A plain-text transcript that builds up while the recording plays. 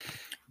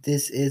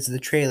This is the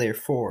trailer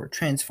for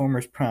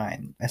Transformers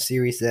Prime, a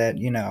series that,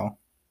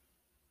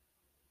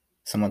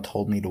 someone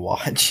told me to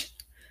watch.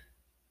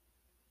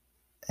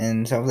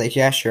 And so I was like,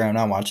 yeah, sure, I'm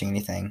not watching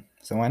anything.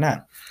 So why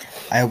not?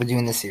 I will be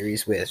doing this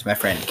series with my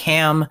friend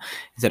Cam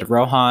instead of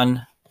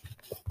Rohan,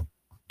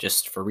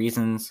 just for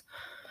reasons.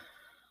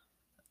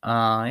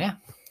 Yeah.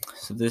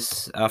 So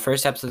this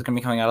first episode is going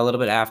to be coming out a little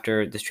bit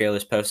after this trailer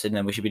is posted, and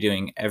then we should be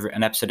doing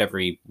an episode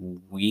every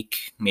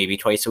week, maybe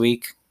twice a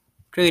week.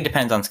 It really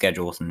depends on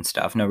schedules and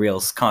stuff. No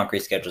real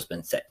concrete schedule's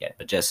been set yet,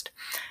 but just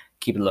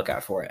keep a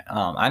lookout for it.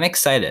 I'm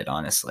excited,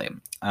 honestly.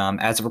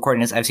 As of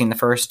recording this, I've seen the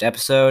first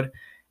episode,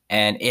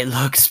 and it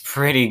looks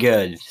pretty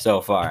good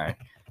so far.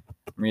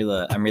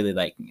 I'm really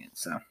liking it.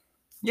 So,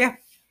 yeah,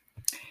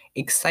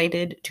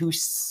 excited to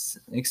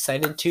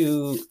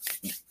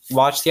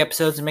watch the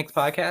episodes and make the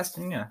podcast.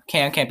 And yeah,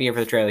 Cam can't be here for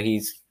the trailer.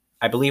 He's,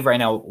 I believe, right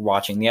now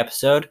watching the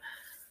episode.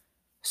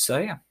 So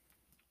yeah,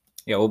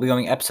 we'll be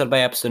going episode by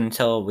episode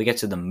until we get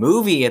to the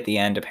movie at the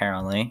end.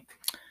 Apparently,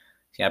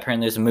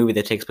 apparently there's a movie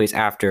that takes place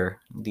after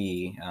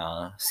the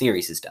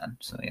series is done.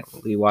 So yeah,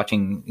 we'll be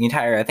watching the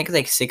entire. I think it's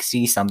like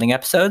 60 something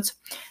episodes,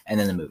 and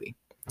then the movie.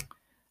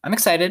 I'm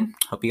excited.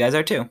 Hope you guys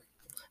are too.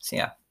 So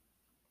yeah,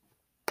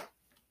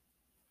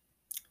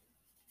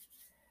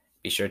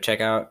 be sure to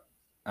check out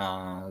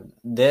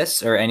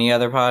this or any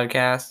other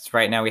podcasts.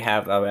 Right now we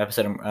have an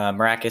episode of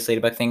Miraculous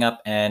Ladybug thing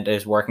up, and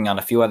is working on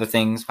a few other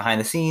things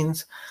behind the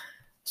scenes.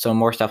 So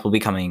more stuff will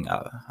be coming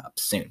up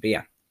soon. But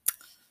yeah,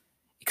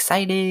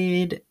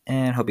 excited,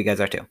 and hope you guys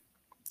are too.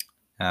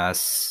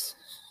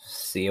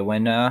 See you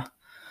when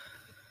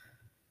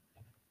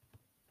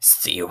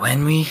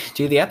we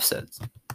do the episodes.